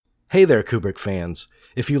Hey there, Kubrick fans.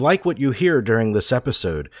 If you like what you hear during this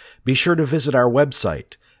episode, be sure to visit our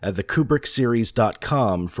website at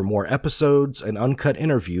thekubrickseries.com for more episodes and uncut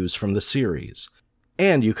interviews from the series.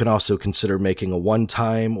 And you can also consider making a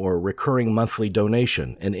one-time or recurring monthly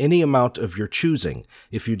donation in any amount of your choosing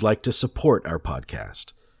if you'd like to support our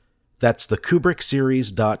podcast. That's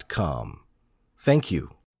thekubrickseries.com. Thank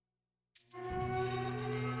you.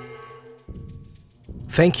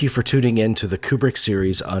 Thank you for tuning in to the Kubrick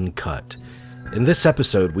series Uncut. In this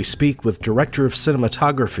episode, we speak with Director of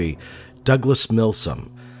Cinematography, Douglas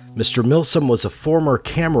Milsome. Mr. Milsome was a former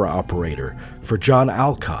camera operator for John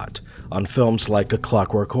Alcott on films like A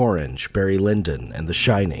Clockwork Orange, Barry Lyndon, and The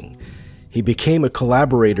Shining. He became a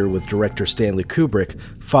collaborator with director Stanley Kubrick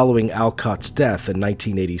following Alcott's death in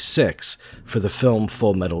 1986 for the film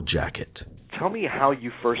Full Metal Jacket. Tell me how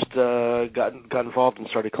you first got involved and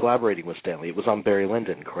started collaborating with Stanley. It was on Barry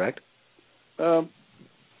Lyndon, correct? It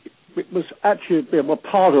was actually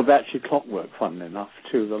part of Clockwork, funnily enough,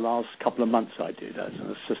 too. The last couple of months I did as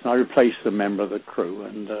an assistant. I replaced a member of the crew,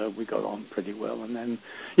 and we got on pretty well. And then,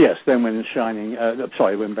 when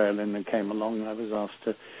when Barry Lyndon came along, I was asked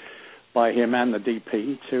by him and the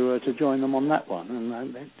DP to join them on that one, and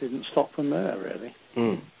it didn't stop from there, really.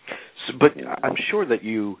 Mm. But I'm sure that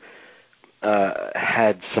you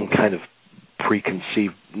had some kind of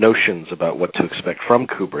preconceived notions about what to expect from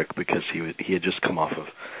Kubrick because he had just come off of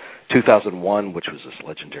 2001, which was this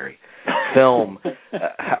legendary film.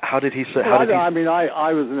 How did he say? I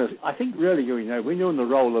think really, when you're in the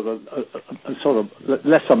role of a sort of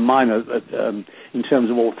lesser minor in terms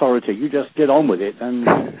of authority, you just get on with it and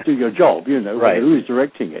do your job. Right. Who's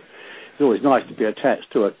directing it? It's always nice to be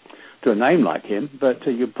attached to a name like him, but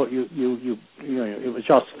it was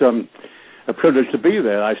just a privilege to be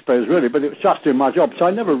there, I suppose, really, but it was just doing my job. So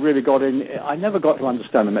I never really got in. I never got to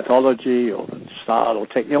understand the methodology or the style or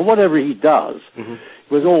technique or whatever he does. Mm-hmm. It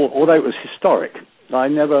was although it was historic.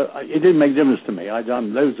 It didn't make a difference to me. I'd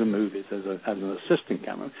done loads of movies as an assistant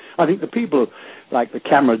cameraman. I think the people, like the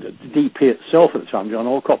camera, the DP itself at the time, John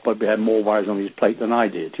Alcott, probably had more wires on his plate than I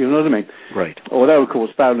did. You know what I mean? Right. Although, of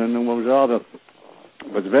course, Bowden was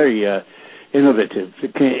very innovative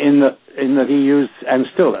in that he used, and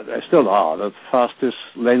still are, the fastest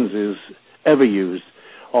lenses ever used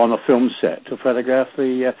on a film set to photograph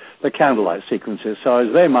the candlelight sequences. So I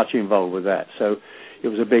was very much involved with that. So it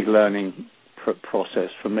was a big learning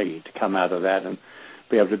process for me to come out of that and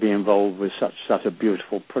be able to be involved with such a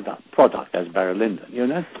beautiful product as Barry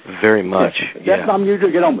Lyndon, Very much, yeah. I'm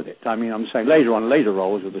usually to get on with it. I mean, I'm saying later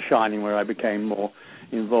roles with The Shining, where I became more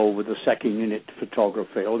involved with the second unit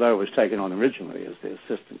photography, although it was taken on originally as the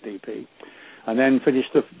assistant DP, and then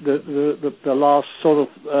finished the last sort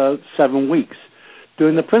of 7 weeks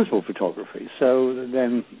doing the principal photography. So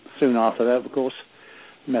then soon after that, of course,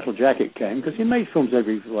 Metal Jacket came, because he made films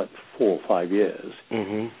every 4 or 5 years.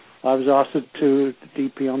 Mm-hmm. I was asked to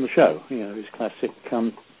DP on the show, his classic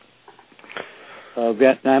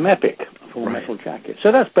Vietnam epic for right. Metal Jacket.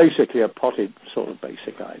 So that's basically a potted sort of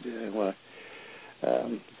basic idea where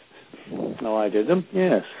I did them,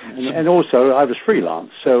 yes. And also I was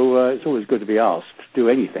freelance, so it's always good to be asked to do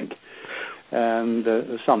anything. And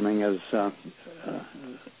something as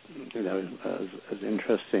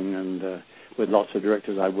interesting and with lots of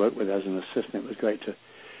directors I worked with as an assistant, it was great to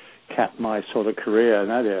cap my sort of career in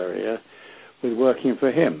that area with working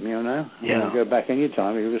for him, Yeah. I'd go back any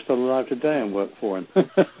time. He was still alive today and work for him.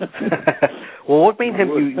 Well, what made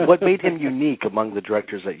him unique among the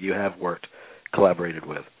directors that you have collaborated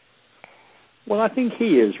with? Well, I think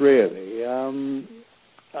he is really. Do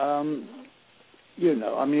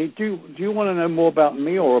you want to know more about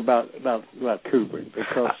me or about Kubrick?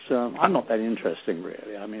 Because I'm not that interesting,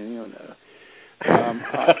 really. I am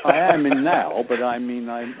in now, but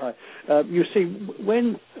you see,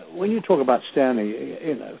 when you talk about Stanley,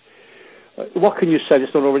 what can you say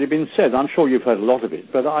that's not already been said? I'm sure you've heard a lot of it,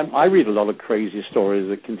 but I read a lot of crazy stories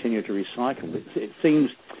that continue to recycle. It seems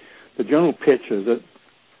the general picture is that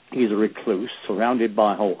he's a recluse surrounded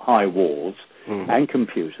by high walls and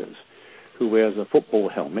computers who wears a football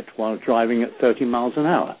helmet while driving at 30 miles an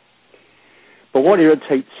hour. But what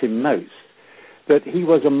irritates him most, that he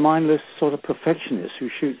was a mindless sort of perfectionist who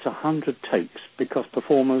shoots 100 takes because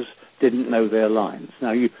performers didn't know their lines.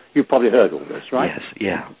 Now, you've probably heard all this, right? Yes,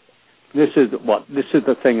 yeah. This is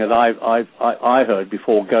the thing that I heard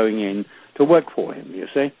before going in to work for him, you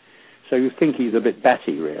see. So you think he's a bit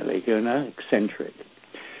batty, really, eccentric.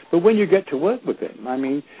 But when you get to work with him, I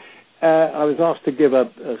was asked to give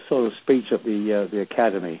a sort of speech at the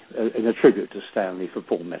Academy in a tribute to Stanley for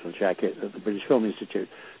Full Metal Jacket at the British Film Institute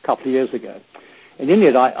a couple of years ago. In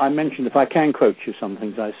Iliad, I mentioned, if I can quote you some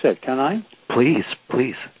things I said, can I? Please,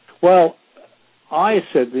 please. Well, I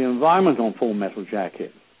said the environment on Full Metal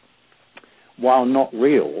Jacket, while not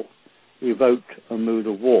real, evoked a mood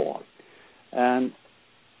of war. And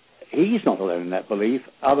he's not alone in that belief.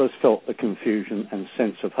 Others felt the confusion and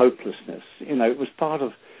sense of hopelessness. You know, it was part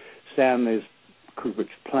of Stanley's, Kubrick's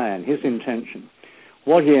plan, his intention,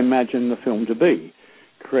 what he imagined the film to be,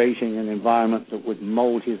 creating an environment that would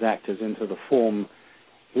mold his actors into the form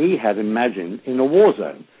he had imagined in a war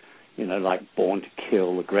zone. You know, like Born to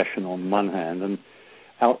Kill, aggression on one hand, and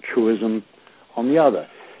altruism on the other.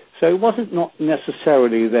 So it wasn't not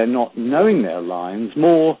necessarily they're not knowing their lines,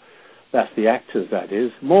 more, that's the actors, that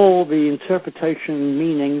is, more the interpretation,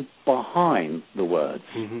 meaning behind the words.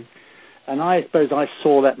 Mm-hmm. And I suppose I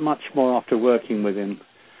saw that much more after working with him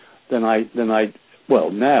than I did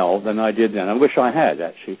then. I wish I had,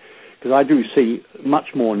 actually, because I do see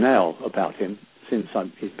much more now about him since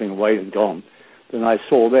he's been away and gone than I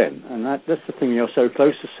saw then. And that's the thing, you're so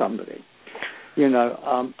close to somebody. You know,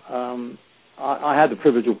 I had the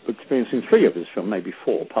privilege of experiencing 3 of his films, maybe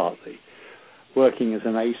 4 partly, working as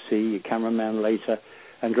an AC, a cameraman later,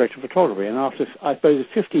 and director of photography. And after, I suppose,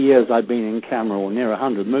 50 years I've been in camera, or near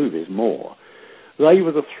 100 movies more, they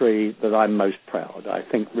were the 3 that I'm most proud. I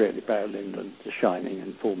think really Barry Lyndon, The Shining,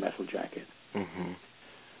 and Full Metal Jacket. Mm-hmm.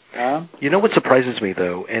 You know what surprises me,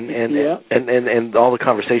 though, and all the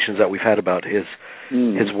conversations that we've had about his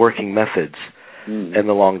working methods and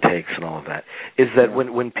the long takes and all of that, is that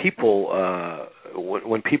when people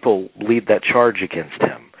lead that charge against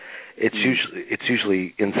him, it's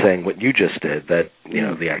usually in saying what you just did, that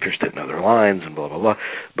the actors didn't know their lines and blah blah blah.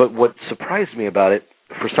 But what surprised me about it,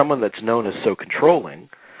 for someone that's known as so controlling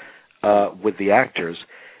with the actors,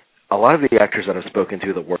 a lot of the actors that I've spoken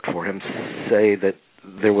to that worked for him say that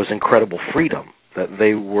there was incredible freedom that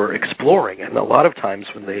they were exploring, and a lot of times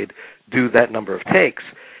when they'd do that number of takes,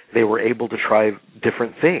 they were able to try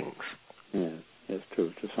different things. Yeah, that's true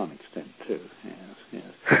to some extent too. Yes.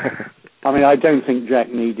 I mean, I don't think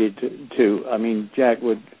Jack needed to. I mean, Jack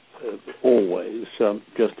would always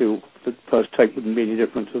just do the first take wouldn't be any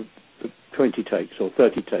different to the 20 takes or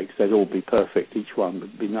 30 takes. They'd all be perfect. Each one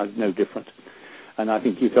would be no different. And I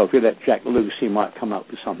think he felt if you let Jack loose, he might come up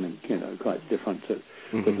with something, quite different that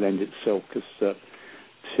would lend itself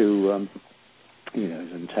to an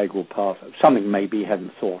integral part of something maybe he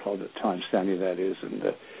hadn't thought of at the time, Stanley, that is, and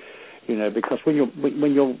because when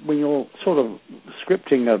you're sort of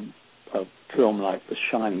scripting a film like The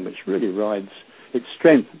Shining, which really rides its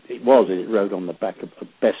strength, it rode on the back of a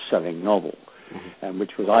best-selling novel, and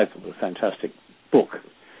which was, I thought, a fantastic book.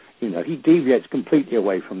 He deviates completely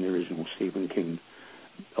away from the original Stephen King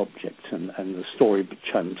object, and the story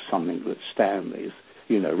becomes something that Stanley's,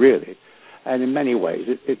 really. And in many ways,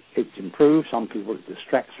 it improved. Some people it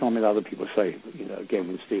distracts from it. Other people say, again,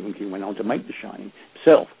 when Stephen King went on to make The Shining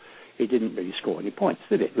himself, he didn't really score any points,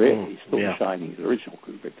 did it, really? He's still Shining, the original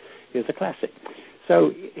Kubrick. It's a classic.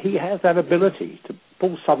 So he has that ability to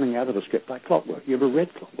pull something out of a script like Clockwork. You ever read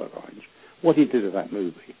Clockwork Orange? What he did with that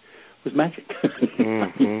movie was magic.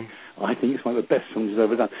 I think it's one of the best films he's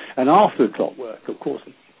ever done. And after Clockwork, of course,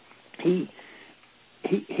 he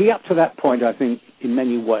up to that point, I think, in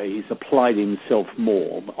many ways, applied himself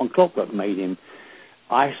more. But on Clockwork made him,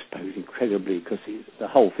 I suppose, incredibly, because the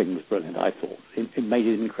whole thing was brilliant, I thought. It made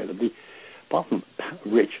him incredibly, apart from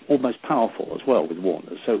rich, almost powerful as well with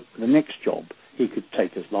Warner. So the next job, he could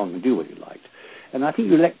take as long and do what he liked. And I think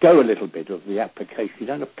you let go a little bit of the application. You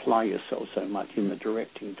don't apply yourself so much in the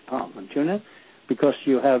directing department, because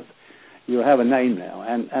you have a name now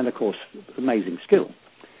and of course, amazing skill.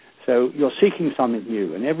 So you're seeking something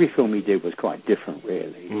new, and every film he did was quite different,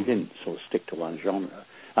 really. He didn't sort of stick to one genre.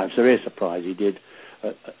 I'm very surprised he did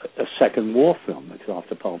a second war film, because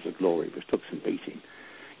after Paths of Glory, which took some beating,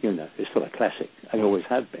 it's still a classic, and always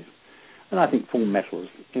has been. And I think Full Metal is,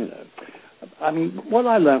 I mean, what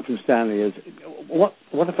I learned from Stanley is what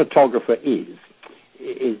a photographer is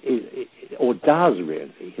or does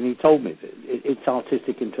really, and he told me that it's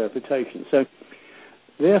artistic interpretation. So,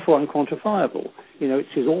 therefore, unquantifiable.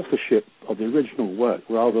 It's his authorship of the original work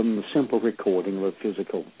rather than the simple recording of a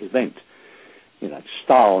physical event.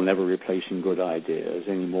 Style never replacing good ideas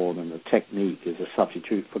any more than the technique is a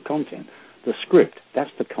substitute for content. The script,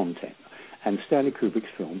 that's the content. And Stanley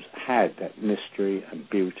Kubrick's films had that mystery and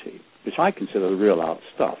beauty, which I consider the real art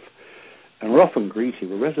stuff, and were often greeted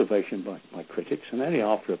with reservation by critics, and only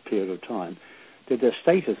after a period of time did their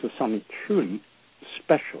status as something truly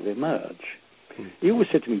special emerge. He always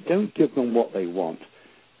said to me, don't give them what they want,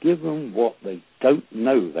 give them what they don't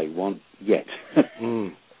know they want yet.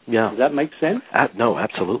 Yeah. Does that make sense? No,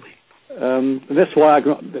 absolutely. that's why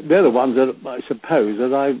they're the ones that I suppose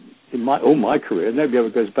that in all my career, nobody ever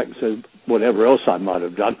goes back and says whatever else I might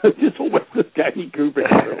have done. It's always the Stanley Kubrick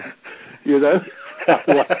film, you know.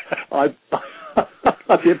 I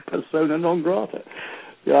did persona non grata.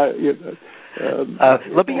 Yeah, you know.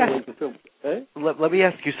 Let me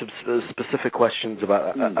ask you some specific questions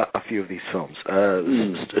about a few of these films.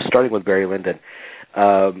 Starting with Barry Lyndon,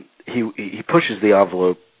 he pushes the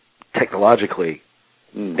envelope technologically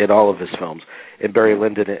in all of his films. In Barry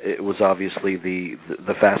Lyndon, it was obviously the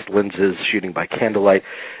fast lenses, shooting by candlelight.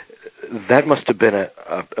 That must have been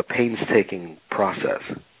a painstaking process.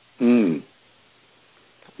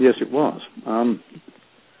 Yes, it was.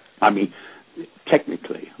 I mean,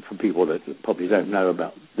 technically, for people that probably don't know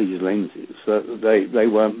about these lenses, they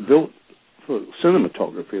weren't built for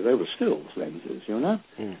cinematography. They were stills lenses, you know?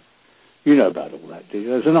 You know about all that, do you?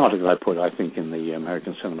 There's an article I put, I think, in the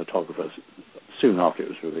American Cinematographer soon after it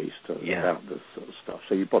was released about this sort of stuff.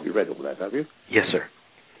 So you probably read all that, have you? Yes, sir.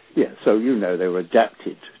 Yeah, so you know they were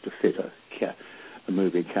adapted to fit a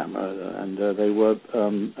movie camera, and they were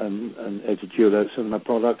and edited cinema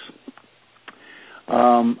products.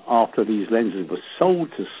 After these lenses were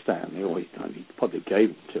sold to Stanley, or he probably gave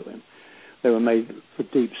them to him, they were made for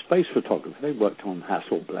deep space photography. They worked on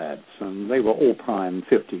Hasselblads, and they were all prime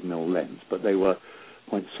 50mm lens, but they were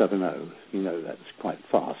 0.70. You know, that's quite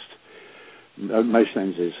fast. Most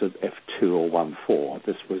lenses are f2 or 1.4.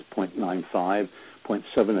 This was 0.95,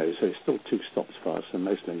 0.70, so it's still 2 stops faster than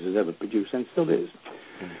most lenses ever produced, and still is.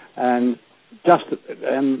 And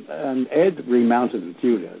Ed remounted the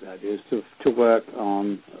Julia, that is, to work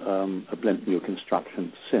on a blimp new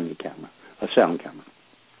construction sound camera.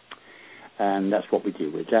 And that's what we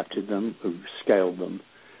did. We adapted them, we scaled them,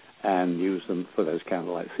 and used them for those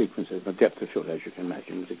candlelight sequences. The depth of field, as you can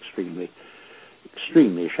imagine, was extremely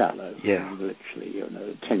shallow. Yeah. Literally, you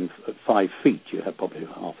know, 5 feet, you had probably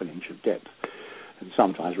half an inch of depth. And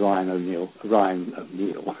sometimes Ryan O'Neill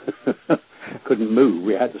couldn't move.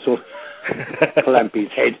 We had to sort of clamp his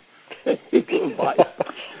head into a vice.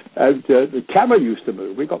 And the camera used to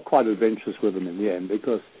move. We got quite adventurous with them in the end,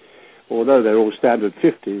 because although they're all standard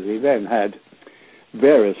 50s, he then had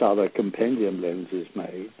various other compendium lenses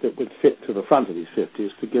made that would fit to the front of these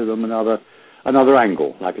 50s to give them another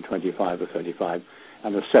angle, like a 25 or 35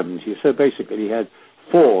 and a 70. So basically he had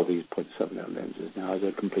 4 of these 0.70 lenses now as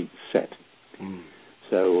a complete set.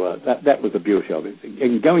 So that was the beauty of it.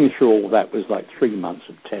 And going through all that was like 3 months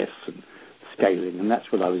of tests and scaling, and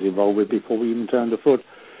that's what I was involved with before we even turned a foot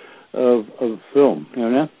of film, you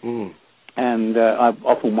know? And I've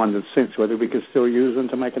often wondered since whether we could still use them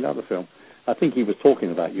to make another film. I think he was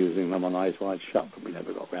talking about using them on Eyes Wide Shut, but we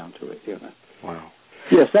never got round to it, you know. Wow.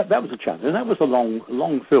 Yes, that was a challenge. And that was a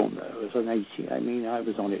long film, though. It was I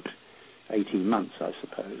was on it 18 months, I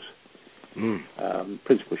suppose.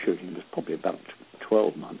 Principal shooting was probably about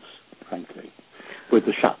 12 months, frankly, with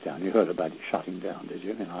the shutdown. You heard about it shutting down, did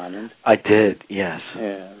you, in Ireland? I did, yes.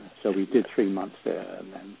 Yeah, so we did 3 months there,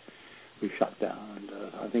 and then we shut down. And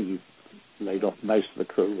I think he laid off most of the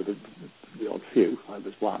crew with the odd few. I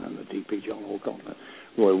was one, and the DP, John Alcott,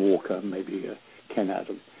 Roy Walker, maybe Ken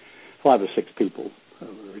Adam. 5 or 6 people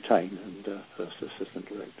were retained, and first assistant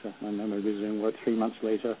director. And then we resumed work 3 months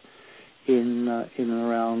later in and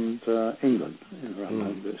around England, in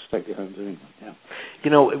around the stately homes in England. Yeah.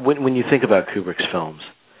 You know, when you think about Kubrick's films,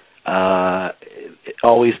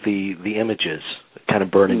 always the images kind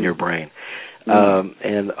of burn in your brain,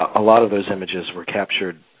 and a lot of those images were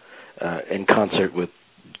captured in concert with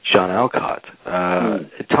John Alcott.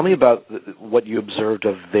 Tell me about what you observed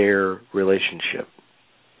of their relationship.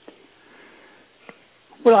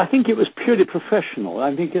 Well, I think it was purely professional.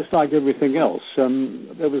 I think it's like everything else.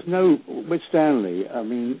 There was with Stanley. I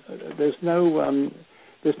mean, there's no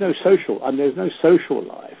social social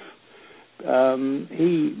life. I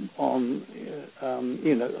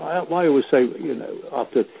always say,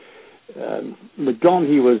 after with John,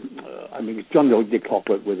 he was. John did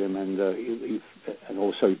clockwork with him, and and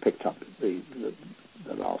also he picked up the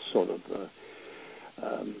last sort of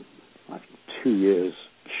 2 years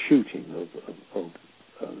shooting of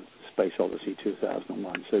Space Odyssey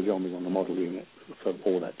 2001. So John was on the model unit for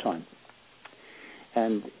all that time.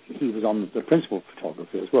 And he was on the principal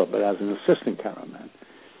photography as well, but as an assistant cameraman.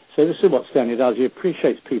 So this is what Stanley does. He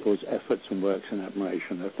appreciates people's efforts and works and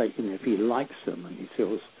admiration. If he likes them and he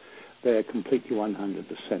feels they're completely 100%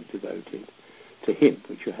 devoted to him,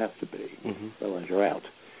 which you have to be, otherwise you're out.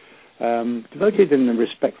 Devoted in a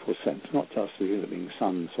respectful sense, not just being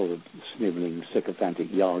some sort of snivelling, sycophantic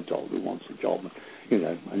yard dog who wants a job,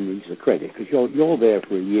 and needs the credit, because you're there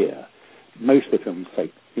for a year. Most of the films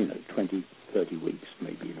take, 20, 30 weeks,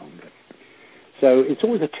 maybe longer. So it's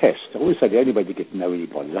always a test. I always say the only way to get to know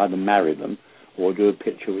anybody is either marry them or do a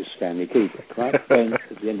picture with Stanley Kubrick, right? Then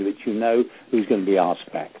at the end of it, you know who's going to be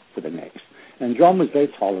asked back for the next. And John was very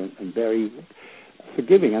tolerant and very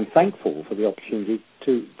forgiving and thankful for the opportunity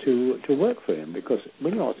to work for him, because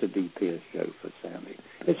when you're asked to DP a show for Stanley,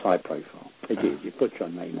 it's high profile. It is. You put your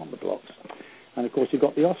name on the blocks. And, of course, you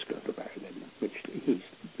got the Oscar for Barry Lyndon, which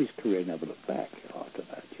his career never looked back after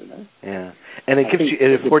that, you know. Yeah. And it gives you...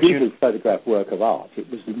 It affords you... It's a photograph work of art. It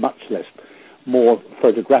was much more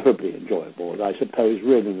photographically enjoyable, I suppose,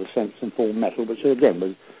 really, in the sense and form metal, which, again,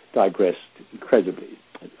 was digressed incredibly,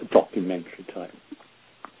 a documentary type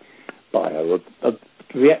bio of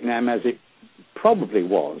Vietnam as it probably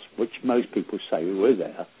was, which most people say who were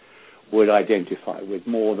there would identify with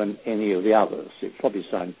more than any of the others. It's probably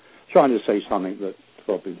trying to say something that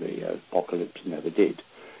probably the apocalypse never did.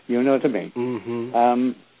 You know what I mean?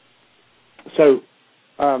 Mm-hmm.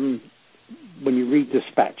 When you read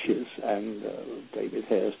Dispatches and David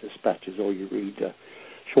Hare's Dispatches, or you read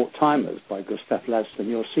Short Timers by Gustav Laston,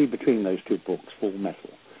 you'll see between those two books Full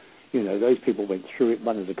Metal. You know, those people went through it,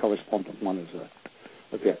 one as a correspondent, one as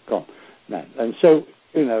a Viet Cong man. And so,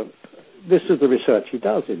 you know, this is the research he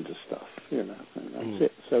does into stuff, you know, and that's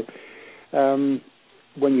it. So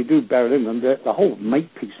when you do Barry Lyndon, the whole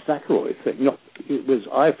Makepeace Thackeray thing,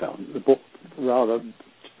 I found the book rather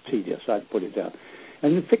tedious, I'd put it down.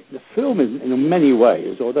 And in fact, the film, in many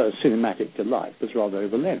ways, although a cinematic delight, was rather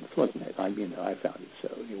over length, wasn't it? I found it so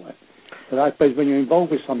anyway. But I suppose when you're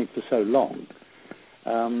involved with something for so long,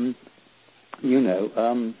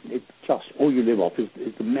 it just all you live off is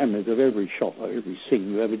the memories of every shot or every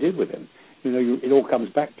scene you ever did with him. You know, it all comes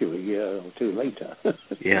back to you a year or two later.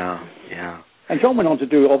 Yeah. And John went on to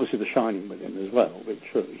do, obviously, The Shining with him as well, which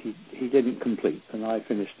he didn't complete, and I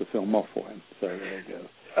finished the film off for him. So there you go.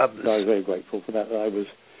 So I was very grateful for that. I was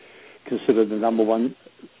considered the number one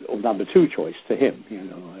or number two choice to him. You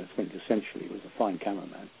know, I think essentially he was a fine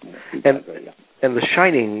cameraman. And The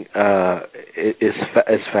Shining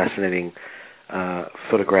is fascinating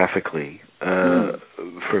photographically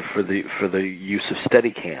for the use of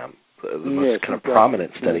Steadicam, the most kind of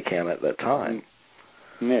prominent Steadicam at that time.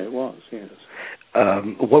 Yeah, it was. Yes.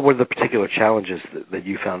 What were the particular challenges that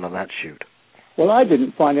you found on that shoot? Well, I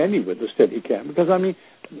didn't find any with the Steadicam because,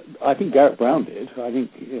 I think Garrett Brown did. I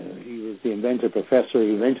think he was the inventor, professor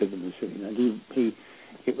who invented the machine, and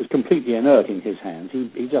it was completely inert in his hands.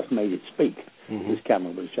 He just made it speak. Mm-hmm. His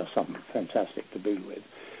camera was just something fantastic to be with.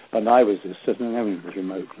 And I was everything was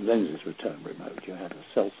remote. Lenses were turned remote. You had a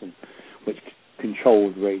Milsome which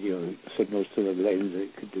controlled radio signals to the lens.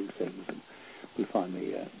 It could do things. And we find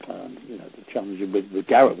the challenge with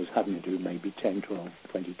Garrett was having to do maybe 10, 12,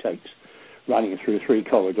 20 takes, running through 3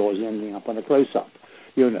 corridors and ending up on a close-up.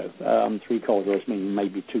 3 corridors meaning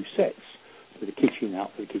maybe 2 sets, with the kitchen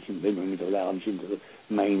out, the kitchen, living room, the lounge, into the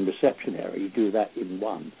main reception area. You do that in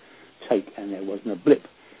one take, and there wasn't a blip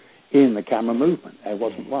in the camera movement. There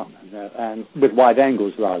wasn't one. And with wide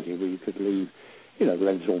angles largely, where you could leave, the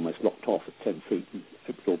lens almost locked off at 10 feet, and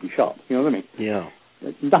it would all be sharp. You know what I mean? Yeah.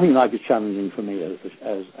 Nothing like as challenging for me as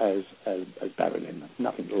Barry Lyndon.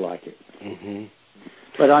 Nothing like it. Mm-hmm.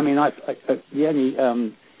 But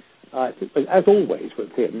as always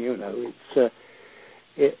with him,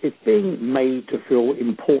 it's being made to feel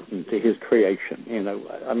important to his creation.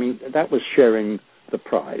 That was sharing the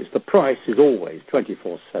prize. The prize is always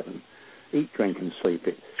 24/7. Eat, drink, and sleep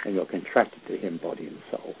it, and you're contracted to him, body and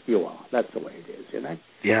soul. You are. That's the way it is,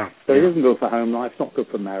 Yeah. So it isn't good for home life. It's not good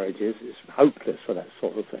for marriages. It's hopeless for that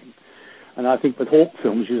sort of thing. And I think with Hawk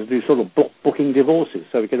films, you do sort of booking divorces,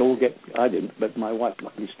 so we could all get. I didn't, but my wife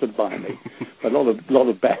luckily stood by me. But a lot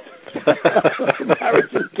of bad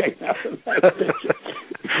marriages came out of that picture.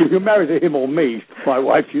 If you're married to him or me, my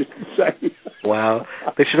wife used to say. Wow,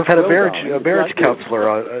 they should have had a marriage counselor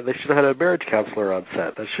on. They should have had a marriage counselor on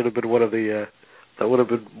set. That should have been one of the. That would have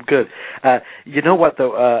been good. You know what,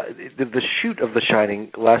 though? The shoot of The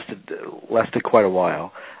Shining lasted quite a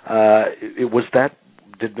while.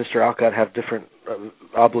 Did Mr. Alcott have different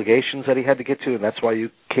obligations that he had to get to, and that's why you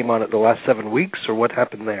came on it the last 7 weeks, or what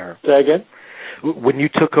happened there? Say again? When you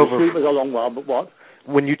took over... The shoot was a long while, but what?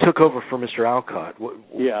 When you took over for Mr. Alcott,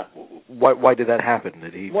 why did that happen?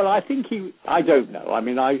 Did he... Well, I think I don't know.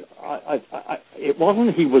 It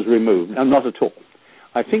wasn't he was removed. No, not at all.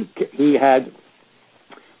 I think he had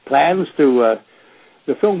plans to...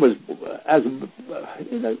 the film was,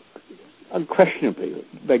 unquestionably,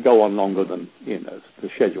 they go on longer than the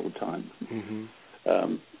scheduled time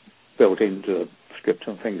built into a script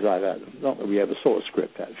and things like that. Not that we ever saw a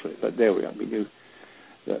script actually, but there we are. We knew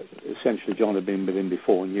essentially John had been with him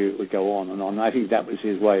before and knew it would go on and on. I think that was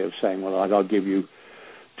his way of saying, well, I'll give you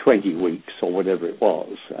 20 weeks or whatever it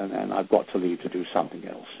was, and I've got to leave to do something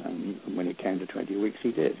else. And when it came to 20 weeks,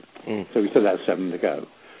 he did. So we still had 7 to go,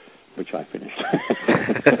 which I finished.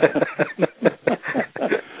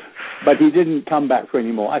 But he didn't come back for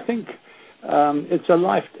any more. I think it's a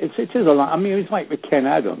life. It is a life. I mean, it's like with Ken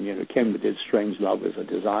Adam. Ken did Strange Love as a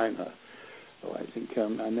designer. I think,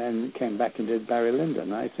 and then came back and did Barry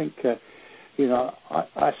Lyndon. I think,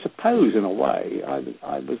 I suppose in a way,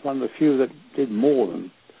 I was one of the few that did more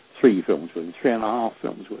than 3 films with him, 3.5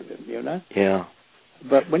 films with him, Yeah.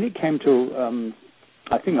 But when it came to,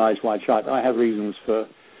 I think Eyes Wide Shut, I had reasons for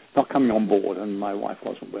not coming on board, and my wife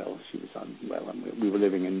wasn't well. She was unwell, and we were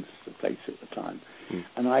living in the place at the time.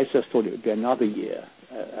 And I just thought it would be another year,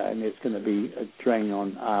 and it's going to be a drain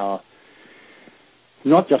on our,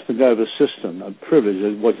 not just the nervous system, a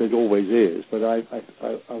privilege, what it always is, but I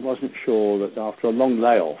wasn't sure that after a long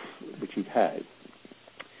layoff, which he'd had,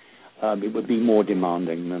 it would be more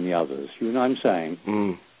demanding than the others. You know what I'm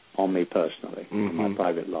saying? On me personally, my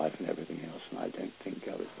private life and everything else, and I don't think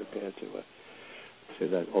I was prepared to that.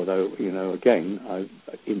 Although, again,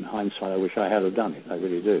 in hindsight, I wish I had have done it. I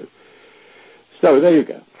really do. So there you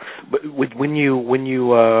go. But when you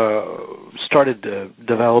started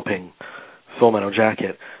developing Full Metal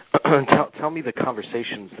Jacket, tell me the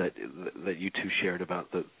conversations that you two shared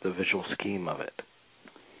about the visual scheme of it.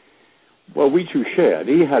 Well, we two shared.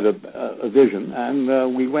 He had a vision,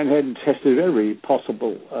 and we went ahead and tested every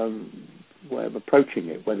possible way of approaching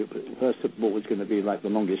it. Whether first of all was going to be like The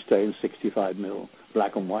Longest Day in 65mm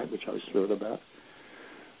black and white, which I was thrilled about.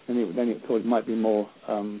 Then it thought it might be more,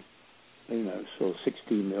 sort of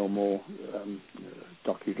 16mm more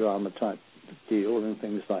docudrama type deal and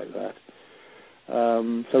things like that.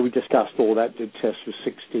 So we discussed all that. Did tests with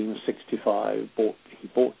 16 and 65. He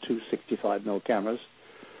bought 2 65mm cameras.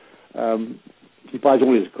 He buys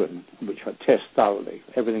all his equipment, which I test thoroughly.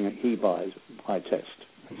 Everything that he buys, I test.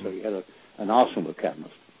 So he had an arsenal of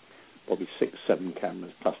cameras, probably 6-7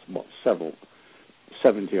 cameras, plus several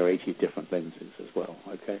 70 or 80 different lenses as well.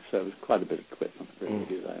 Okay, so it was quite a bit of equipment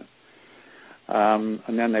really there.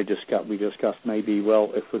 And then we discussed maybe, well,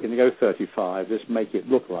 if we're going to go 35, let's make it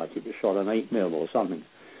look like it was shot on 8mm or something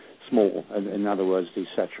small. And in other words,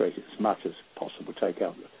 desaturate it as much as possible, take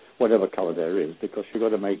out whatever color there is, because you've got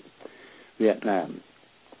to make Vietnam,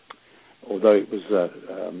 although it was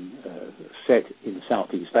set in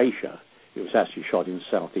Southeast Asia, it was actually shot in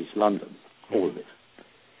Southeast London, all of it.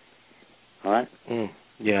 All right?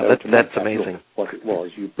 Yeah, so that's amazing. What it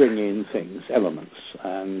was, you bring in things, elements,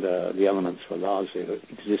 and the elements were largely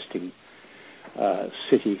existing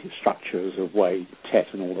city structures of Wei, Tet,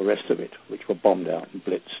 and all the rest of it, which were bombed out and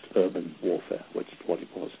blitzed urban warfare, which is what it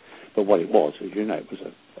was. But what it was, as you know, it was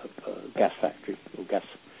a gas factory, or gas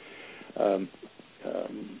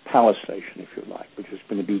power station, if you like, which was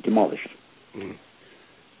going to be demolished.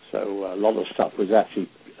 So a lot of stuff was actually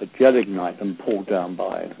gel-ignite and pulled down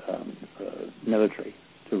by military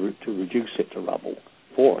to reduce it to rubble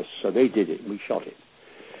for us. So they did it, and we shot it.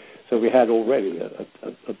 So we had already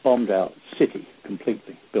a bombed-out city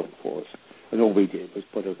completely built for us, and all we did was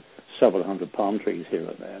put several hundred palm trees here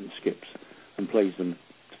and there and skips and please them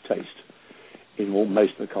to taste in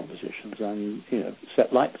most of the compositions, and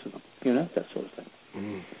set light to them, that sort of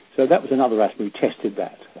thing. So that was another aspect. We tested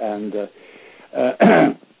that, and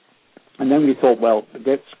and then we thought, well,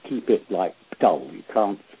 let's keep it like dull. You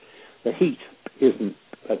can't. The heat isn't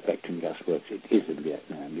at Vectrin Gas Works. It is in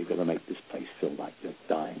Vietnam. You've got to make this place feel like they're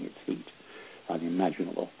dying. It's heat,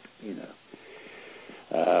 unimaginable.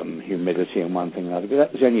 Humidity and one thing and another. But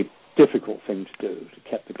that was the only difficult thing to do. To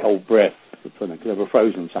keep the cold breath, because they were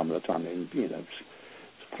frozen some of the time in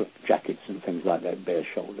jackets and things like that, bare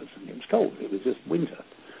shoulders, and it was cold. It was just winter.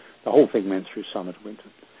 The whole thing went through summer to winter.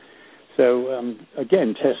 So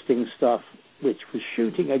again, testing stuff, which was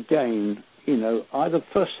shooting again. Either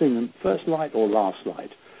first light or last light,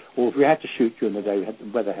 or if we had to shoot during the day,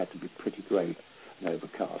 the weather had to be pretty grey and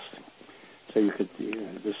overcast, so you could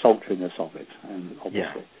the sultriness of it, and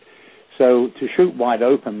obviously. Yeah. So to shoot wide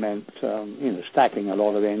open meant stacking a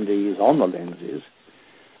lot of NDs on the lenses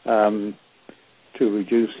to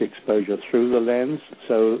reduce the exposure through the lens,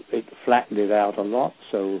 so it flattened it out a lot.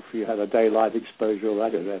 So if you had a daylight exposure, I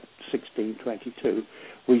don't know, 16-22,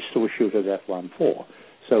 we still shoot at f1.4.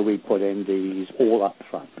 So we put NDs all up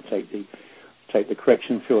front, take the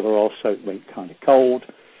correction filter off so it went kind of cold,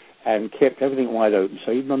 and kept everything wide open.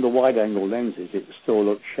 So even on the wide-angle lenses, it still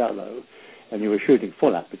looked shallow, and you were shooting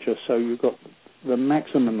full aperture, so you got the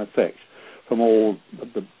maximum effect from all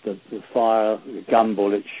the fire, the gun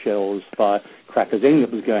bullets, shells, firecrackers, anything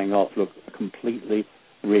that was going off looked completely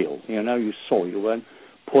real. You know, you saw, you weren't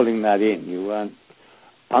pulling that in, you weren't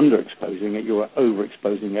underexposing it, you were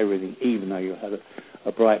overexposing everything, even though you had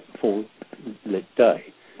a bright, full lit day.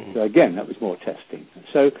 So again, that was more testing.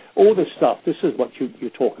 So all this stuff, this is what you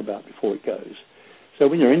talk about before it goes. So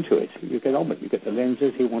when you're into it, you get on with it. You get the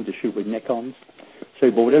lenses. He wanted to shoot with Nikons. So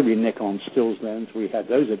he bought every Nikon stills lens. We had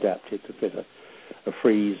those adapted to fit a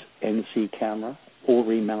Freeze NC camera, all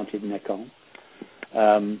remounted Nikon.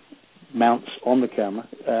 Mounts on the camera.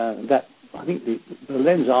 I think the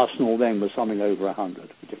lens arsenal then was something over 100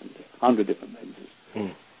 different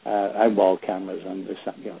lenses. And wild cameras and this,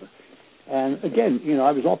 that, and the other. And again, you know,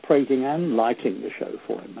 I was operating and lighting the show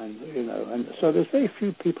for him, and you know, and so there's very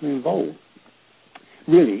few people involved,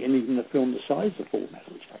 really, in even the film the size of Full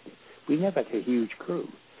Metal Jacket. We never had a huge crew,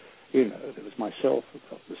 you know. There was myself,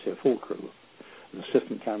 obviously a full crew, an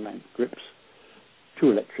assistant cameraman, grips,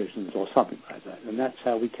 2 electricians or something like that, and that's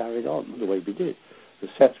how we carried on the way we did. The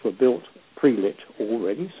sets were built pre-lit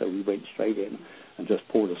already, so we went straight in and just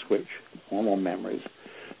pulled a switch on memories,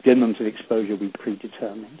 did them to the exposure we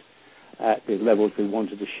predetermined at the levels we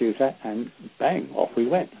wanted to shoot at, and bang, off we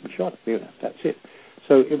went and shot it. You know, that's it.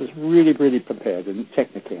 So it was really, really prepared, and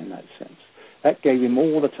technically in that sense. That gave him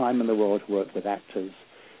all the time in the world to work with actors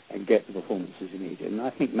and get the performances he needed. And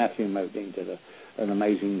I think Matthew Modine did an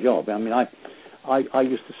amazing job. I mean, I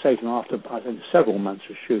used to say to him after several months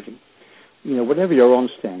of shooting, you know, whatever you're on,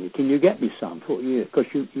 Stanley, can you get me some? Because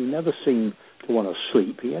you never seem to want to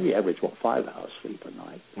sleep. He only averaged, 5 hours sleep a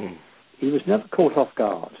night. He was never caught off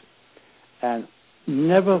guard and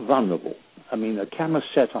never vulnerable. I mean, the camera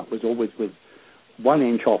setup was always with 1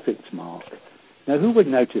 inch off its mark. Now, who would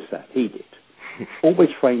notice that? He did. Always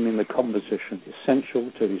framing the composition essential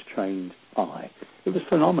to his trained eye. It was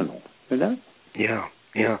phenomenal, you know? Yeah.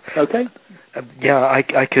 Okay?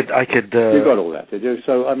 I could. You got all that, did you?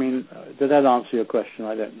 So, I mean, did that answer your question?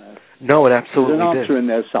 I don't know. No, it absolutely did. There's an answer in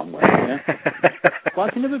there somewhere, yeah? Well, I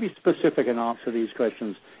can never be specific and answer these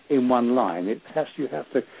questions in one line. You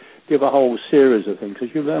have to give a whole series of things,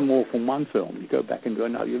 because you learn more from one film. You go back and do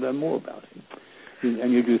another, you learn more about him.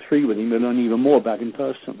 And you do 3 with him, you learn even more about him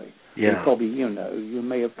personally. Yeah. You probably, you know, you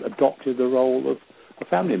may have adopted the role of a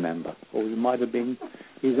family member, or you might have been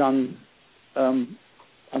his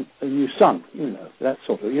a new son, you know, that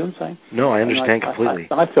sort of, you know what I'm saying? No, I understand completely.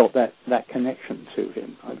 I felt that connection to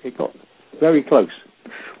him. It got very close.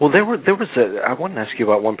 Well, there was I wanted to ask you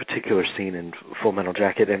about one particular scene in Full Metal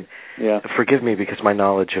Jacket, and forgive me because my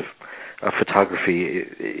knowledge of photography,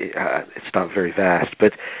 it's not very vast,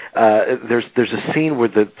 but there's a scene where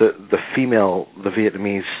the female, the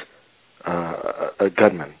Vietnamese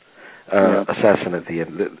gunman, assassin at the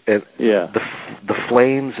end, the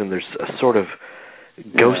flames, and there's a sort of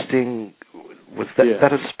ghosting. Was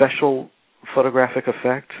that a special photographic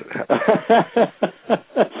effect?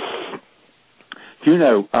 Do you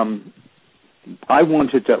know, I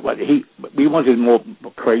wanted to, we wanted more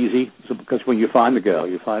crazy, so because when you find the girl,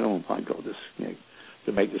 you find, oh my God, this, you know,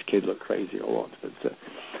 to make this kid look crazy or what. But,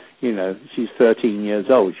 you know, she's 13 years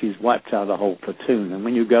old. She's wiped out a whole platoon. And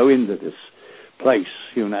when you go into this place,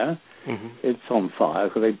 you know, it's on fire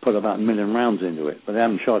because they put about 1 million rounds into it, but they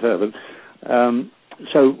haven't shot her. But,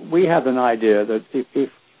 so we have an idea that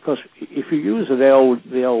because if you use the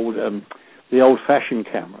old-fashioned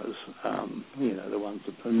cameras, you know, the ones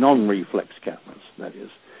that are non-reflex cameras, that is,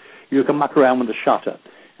 you can muck around with the shutter,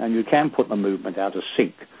 and you can put the movement out of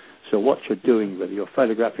sync. So what you're doing, whether you're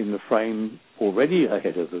photographing the frame already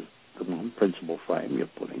ahead of the principal frame you're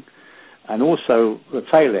putting, and also the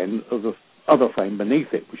tail end of the other frame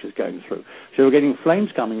beneath it, which is going through. So you're getting flames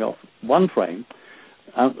coming off one frame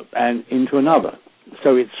and into another.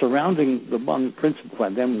 So it's surrounding the one principal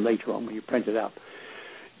frame. Then later on, when you print it out,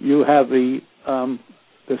 you have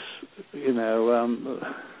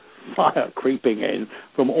fire creeping in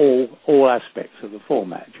from all aspects of the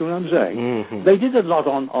format. Do you know what I'm saying? Mm-hmm. They did a lot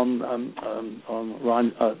on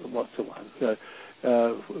Ryan. What's the one?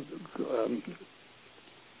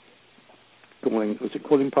 Was it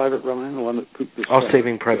Calling Private Ryan? The one that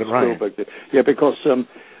Saving Private Ryan. Yeah, because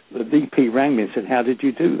the DP rang me and said, "How did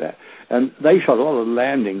you do that?" And they shot a lot of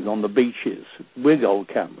landings on the beaches with old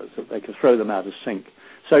cameras that they could throw them out of sync.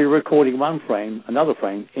 So you're recording one frame, another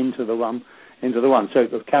frame into the one. So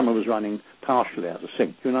the camera was running partially out of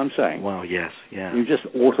sync. You know what I'm saying? Wow, yes, yeah. You just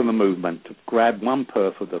alter the movement to grab one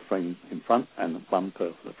perf of the frame in front and one perf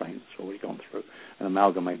of the frame that's already gone through and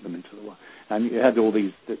amalgamate them into the one. And you had all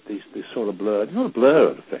these sort of blurred, it's not a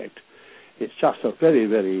blurred effect. It's just a very,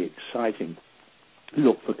 very exciting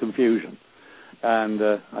look for confusion. And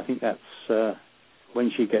I think that's when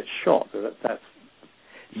she gets shot, that's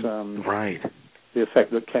right. The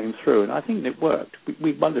effect that came through, and I think it worked.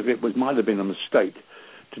 We wondered if it might have been a mistake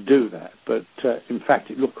to do that, but in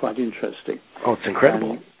fact it looked quite interesting. Oh, it's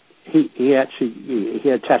incredible. And he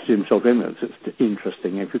attached himself in it. It's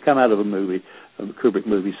interesting. If you come out of a Kubrick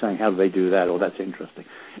movie, saying how do they do that, or that's interesting,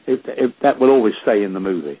 if that will always stay in the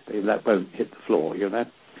movie. That won't hit the floor, you know.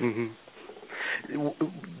 Mm-hmm.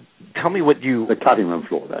 Tell me what the cutting room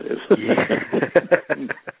floor, that is.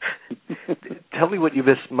 Tell me what you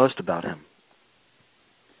miss most about him.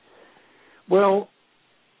 Well,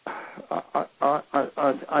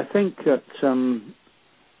 I think that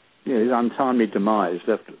his untimely demise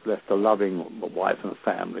left a loving wife and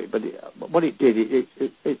family. But what it did, it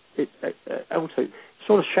also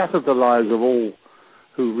sort of shattered the lives of all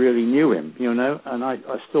who really knew him, you know. And I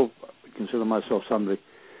still consider myself somebody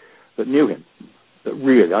that knew him. That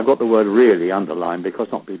really, I got the word really underlined because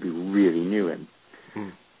not people who really knew him.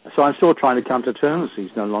 Mm. So I'm still trying to come to terms.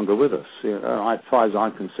 He's no longer with us. You know, as far as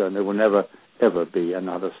I'm concerned, there will never ever be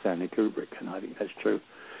another Stanley Kubrick, and I think that's true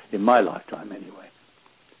in my lifetime anyway.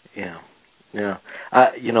 Yeah.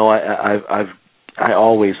 I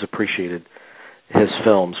always appreciated his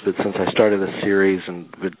films, but since I started this series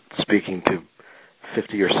and been speaking to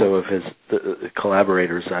 50 or so of his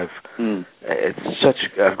collaborators, I've grown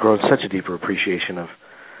such a deeper appreciation of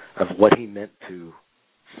what he meant to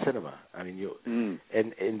cinema. I mean,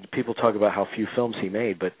 and people talk about how few films he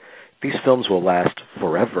made, but these films will last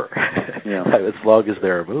forever, as long as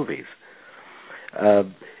there are movies.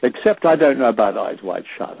 Except I don't know about Eyes Wide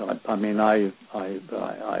Shut. I mean, I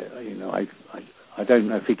don't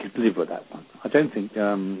know if he could live with that one. I don't think.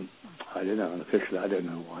 I don't know. Unofficially, I don't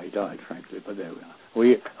know why he died, frankly. But there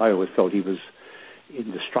we are. I always felt he was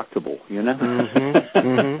indestructible. You know.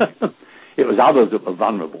 Mm-hmm. It was others that were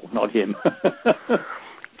vulnerable, not him.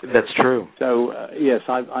 That's true. So yes,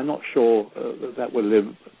 I'm not sure that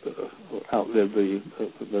will outlive the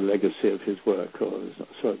legacy of his work, or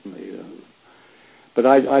certainly. But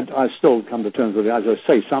I still come to terms with it. As I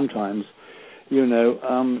say, sometimes, a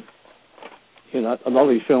lot of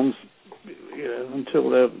these films, until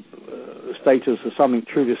their status as something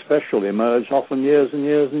truly special emerge, often years and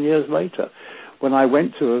years and years later. When I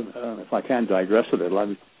went to, if I can digress a little, I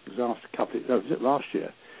was asked was it last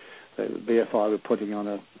year? The BFI were putting on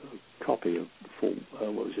a copy of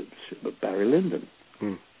Barry Lyndon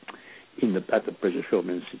at the British Film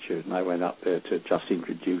Institute, and I went up there to just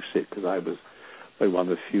introduce it because I was one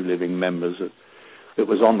of the few living members that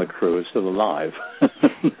was on the crew and still alive,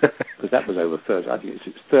 because that was over 30. I think it's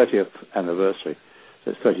its 30th anniversary,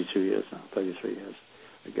 so it's 32 years now, 33 years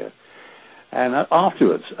ago. And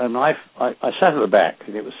afterwards, and I sat at the back,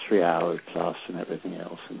 and it was 3 hours plus and everything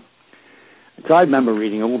else, and so I remember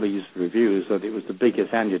reading all these reviews that it was the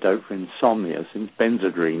biggest antidote for insomnia since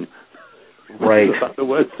Benzedrine. Right. It was about the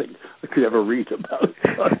worst thing I could ever read about.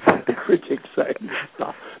 The critics saying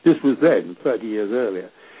stuff. This was then, 30 years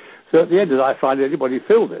earlier. So at the end of it, I find anybody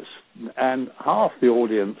feel this. And half the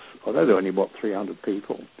audience, although there were only, 300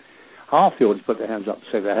 people, half the audience put their hands up and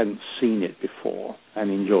said they hadn't seen it before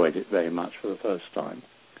and enjoyed it very much for the first time.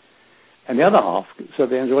 And the other half said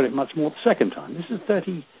they enjoyed it much more the second time. This is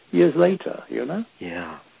 30 years later, you know?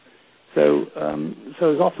 Yeah. So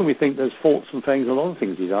as often we think there's faults and things, a lot of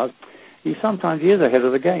things he does, he is ahead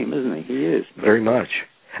of the game, isn't he? He is. Very much.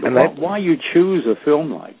 And why you choose a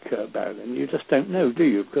film like Barry, you just don't know, do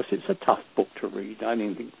you? Because it's a tough book to read. I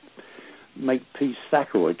mean, Makepeace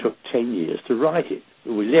Thackeray took 10 years to write it.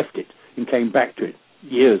 We left it and came back to it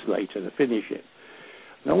years later to finish it.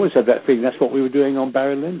 And I always had that feeling that's what we were doing on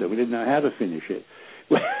Barry Lyndon. We didn't know how to finish it,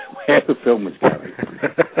 where the film was going.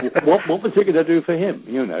 What was it going to do for him?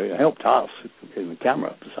 It helped us in the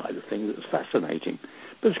camera side of things. It was fascinating.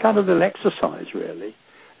 But it's kind of an exercise, really,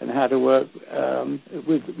 and how to work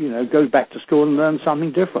with, go back to school and learn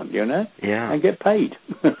something different, Yeah. And get paid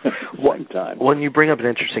at the same time. Well, you bring up an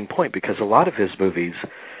interesting point, because a lot of his movies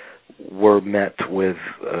were met with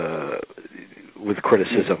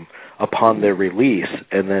criticism upon their release,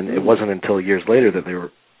 and then it wasn't until years later that they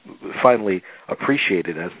were finally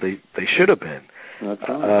appreciated as they should have been. That's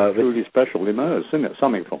right. It's really special emerged, isn't it?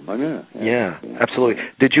 Something from them, yeah, absolutely.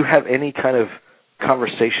 Did you have any kind of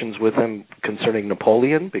conversations with him concerning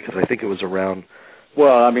Napoleon? Because I think it was around...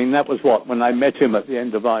 Well, I mean, that was when I met him at the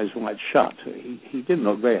end of Eyes Wide Shut. He didn't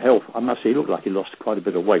look very healthy. I must say, he looked like he lost quite a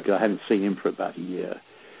bit of weight. I hadn't seen him for about a year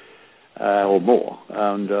or more.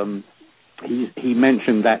 And he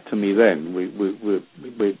mentioned that to me then.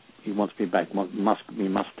 He wants me back. We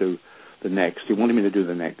must do the next. He wanted me to do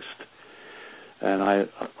the next. And I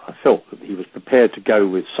felt that he was prepared to go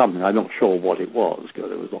with something. I'm not sure what it was, because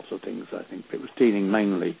there was lots of things, I think. But it was dealing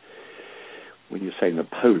mainly, when you say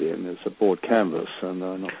Napoleon, it's a broad canvas, and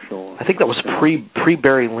I'm not sure. I think that was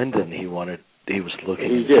pre-Barry Lyndon he was looking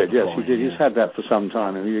at. He did, yes, he did. Yeah. He's had that for some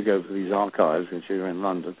time, and you go to these archives, which are in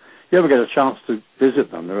London. You ever get a chance to visit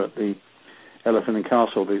them? They're at the Elephant and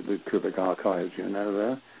Castle, the Kubrick archives,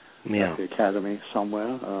 there. Yeah. At the Academy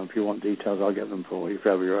somewhere. If you want details, I'll get them for you if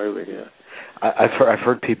ever you're over here. I've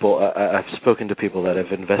heard people. I've spoken to people that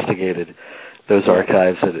have investigated those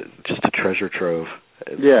archives. Just a treasure trove.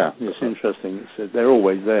 Yeah, it's interesting. They're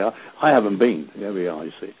always there. I haven't been. There we are.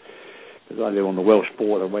 You see, because I live on the Welsh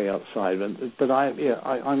border, way outside. But I'm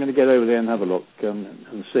going to get over there and have a look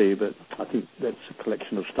and see. But I think that's a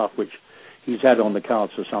collection of stuff which he's had on the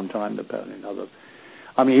cards for some time. Apparently,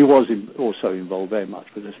 I mean, he was also involved very much,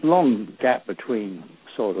 but there's a long gap between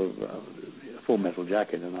sort of Full Metal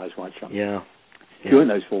Jacket and Eyes Wide Shut. Yeah. During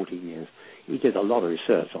those 14 years, he did a lot of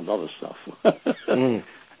research on a lot of stuff.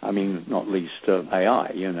 I mean, not least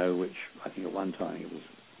AI, which I think at one time he was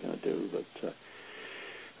going to do, but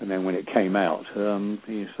and then when it came out,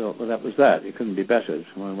 he thought, well, that was that. It couldn't be better. It's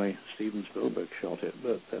the way Steven Spielberg shot it.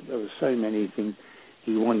 But there were so many things.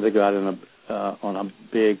 He wanted to go out on a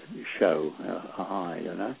big show, a high,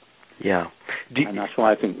 Yeah. And that's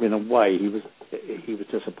why I think, in a way, he was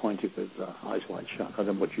disappointed with Eyes Wide Shut. I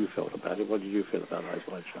don't know what you felt about it. What did you feel about Eyes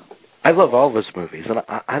Wide Shut? I love all of his movies, and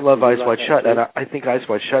I love Eyes Wide Shut, and I think Eyes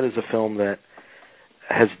Wide Shut is a film that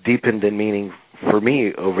has deepened in meaning for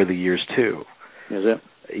me over the years too. Is it?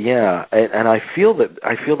 Yeah, and I feel that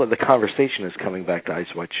the conversation is coming back to Eyes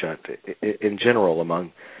Wide Shut in general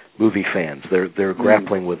among movie fans. They're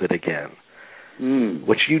grappling with it again.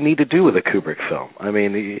 Which you need to do with a Kubrick film. I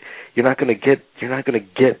mean, you're not going to get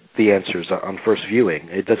the answers on first viewing.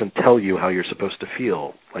 It doesn't tell you how you're supposed to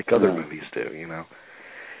feel like other movies do.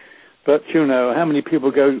 But how many people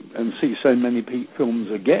go and see so many films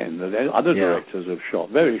again that other directors have shot?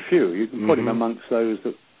 Very few. You can put him amongst those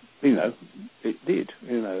that it did.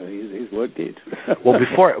 His work did. Well,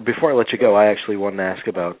 before I let you go, I actually wanted to ask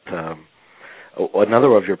about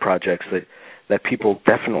another of your projects that people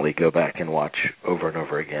definitely go back and watch over and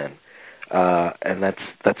over again, and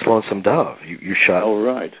that's Lonesome Dove. You shot. Oh,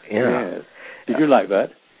 right. Yeah. Yes. Did you like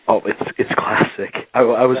that? Oh, it's classic. I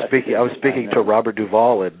was speaking to Robert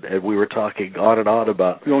Duvall, and we were talking on and on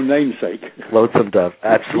about your namesake. Lonesome Dove.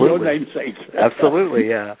 Absolutely. Your namesake. Absolutely.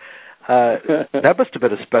 Yeah. That must have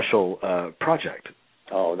been a special project.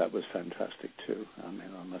 Oh, that was fantastic too. I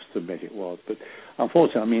mean, I must admit it was. But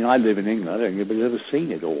unfortunately, I live in England. I don't think anybody's ever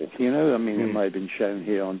seen it all. It may have been shown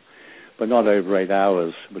here but not over 8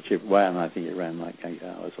 hours, which it ran. I think it ran like 8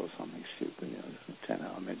 hours or something stupid.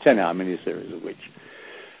 10-hour miniseries, of which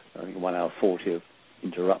I think 1 hour 40 of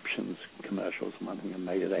interruptions, commercials, and one thing, and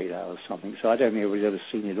made it 8 hours something. So I don't think anybody's ever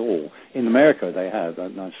seen it all. In America, they have. I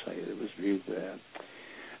must say it was viewed there.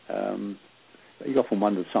 You often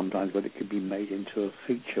wondered sometimes whether it could be made into a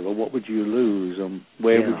feature, or what would you lose, and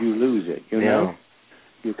where would you lose it?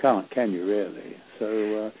 You can't, can you really?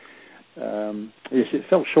 So yes, it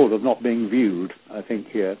fell short of not being viewed, I think,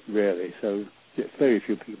 here really. So very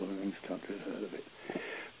few people in this country have heard of it.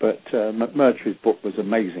 But McMurtry's book was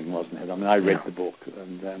amazing, wasn't it? I mean, I read the book,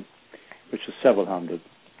 and which is several hundred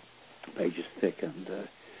pages thick, and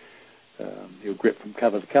you're gripped from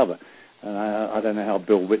cover to cover. And I don't know how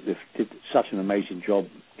Bill Whitliff did such an amazing job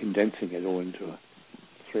condensing it all into a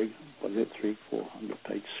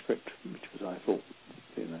 400-page script, which was, I thought,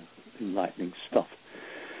 enlightening stuff.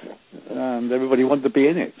 And everybody wanted to be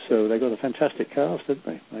in it, so they got a fantastic cast, didn't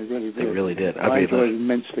they? They really did. They really did. I enjoyed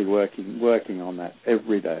immensely working on that,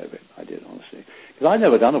 every day of it. I did, honestly, because I'd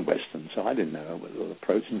never done a Western, so I didn't know what the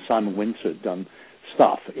approach. And Simon Winter had done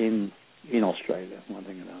stuff in Australia, one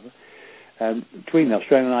thing or another. And between the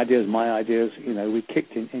Australian ideas, my ideas, we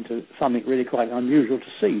kicked into something really quite unusual to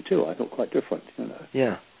see too. I thought quite different,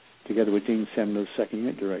 Yeah. Together with Dean Semler's second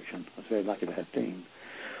unit direction, I was very lucky to have Dean.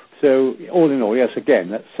 So all in all, yes, again,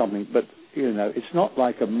 that's something. But it's not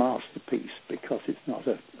like a masterpiece because it's not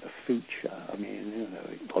a feature. I mean,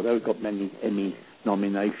 although it got many Emmy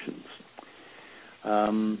nominations,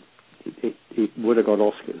 it would have got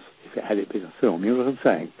Oscars if it had been a film. You know what I'm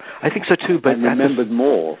saying? I think so too, but and remembered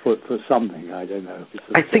more for something. I don't know.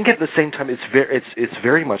 I think at the same time it's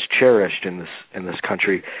very much cherished in this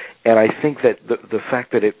country, and I think that the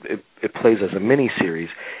fact that it plays as a miniseries,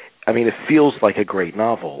 I mean, it feels like a great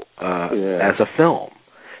novel as a film.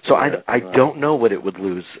 So I don't know what it would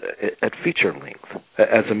lose at feature length.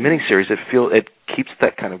 As a miniseries, it keeps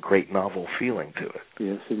that kind of great novel feeling to it.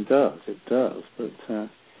 Yes, it does. It does. But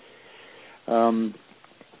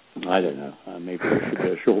I don't know. Maybe it should be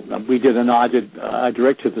a short. I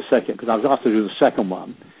directed the second because I was asked to do the second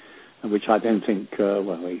one, which I don't think.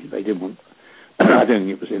 They didn't want. I don't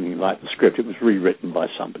think it was anything like the script. It was rewritten by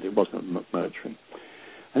somebody. It wasn't McMurtry.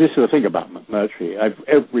 And this is the thing about McMurtry.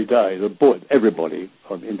 Every day, everybody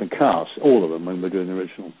in the cast, all of them, when we were doing the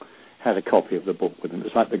original, had a copy of the book with them.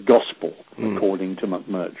 It's like the gospel, according to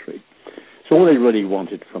McMurtry. So all they really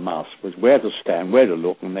wanted from us was where to stand, where to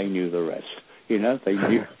look, and they knew the rest. They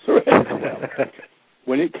knew the rest well.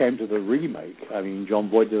 When it came to the remake, I mean, John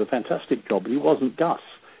Boyd did a fantastic job, but he wasn't Gus.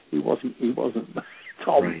 He wasn't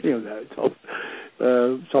Tom, right.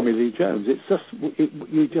 Tommy Lee Jones. It's just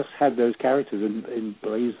you just had those characters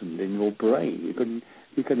emblazoned in your brain.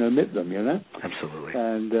 You can omit them, Absolutely.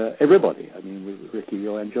 And everybody. I mean, with Ricky,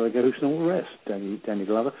 Angelica Houston, all the rest. Danny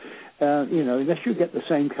Glover. Unless you get the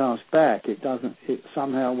same cast back, it doesn't. It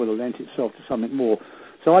somehow will lend itself to something more.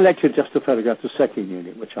 So I lectured just to photograph the second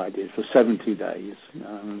unit, which I did for 70 days,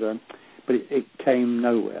 but it came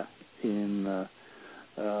nowhere in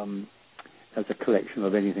as a collection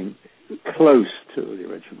of anything close to the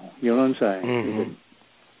original. You know what I'm saying? Mm-hmm.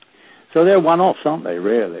 So they're one-offs, aren't they,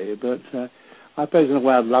 really? But I suppose in a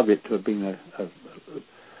way I'd love it to have been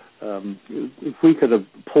if we could have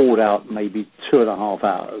poured out maybe 2.5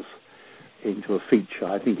 hours into a feature,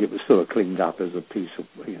 I think it would still have cleaned up as a piece of,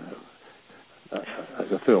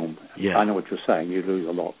 as a film. Yeah. I know what you're saying, you lose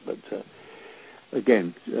a lot, but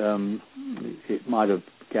again, it might have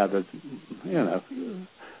gathered,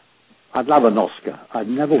 I'd love an Oscar. I'd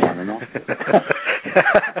never won an Oscar.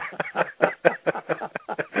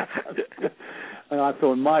 And I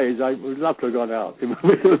thought, my age, I would love to have gone out in a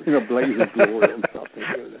blaze of glory and something.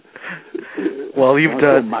 Well, you've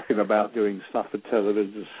done mucking about doing stuff for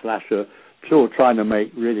television, slasher, sure trying to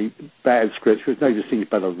make really bad scripts, which no just seems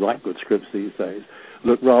better to write good scripts these days,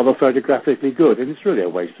 look rather photographically good. And it's really a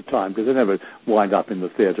waste of time because they never wind up in the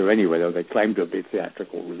theatre anyway, though they claim to be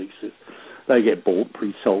theatrical releases. They get bought,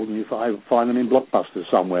 pre-sold, and you find them in Blockbuster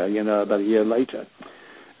somewhere, about a year later.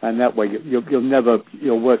 And that way,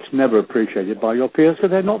 your work's never appreciated by your peers because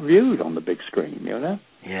they're not viewed on the big screen,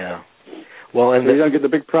 Yeah. Well, and so you don't get the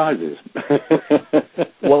big prizes.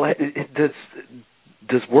 Well,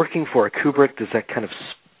 does working for a Kubrick, does that kind of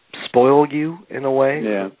spoil you in a way?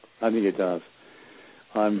 Yeah, I think it does.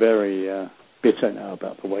 I'm very bitter now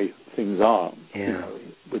about the way things are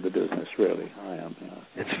with the business, really. I am.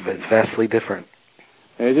 It's vastly different.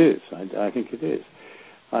 It is. I think it is.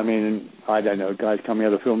 I mean, I don't know, guys coming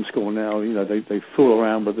out of film school now, they fool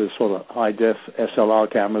around with this sort of high-def SLR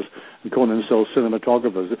cameras and call themselves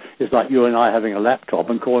cinematographers. It's like you and I having a laptop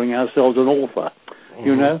and calling ourselves an author,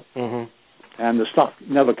 Mm-hmm. And the stuff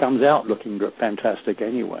never comes out looking fantastic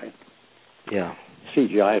anyway. Yeah.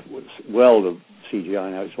 CGI, world of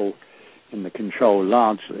CGI now, it's all in the control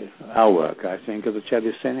largely, our work, I think, of the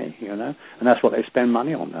Cedicini, and that's what they spend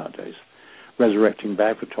money on nowadays. Resurrecting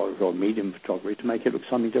bad photography or medium photography to make it look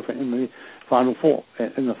something different in the final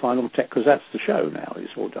tech, because that's the show now.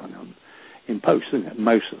 It's all done in post, isn't it?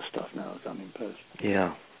 Most of the stuff now is done in post.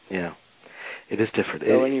 Yeah. It is different.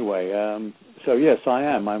 So anyway, so yes, I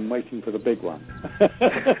am. I'm waiting for the big one.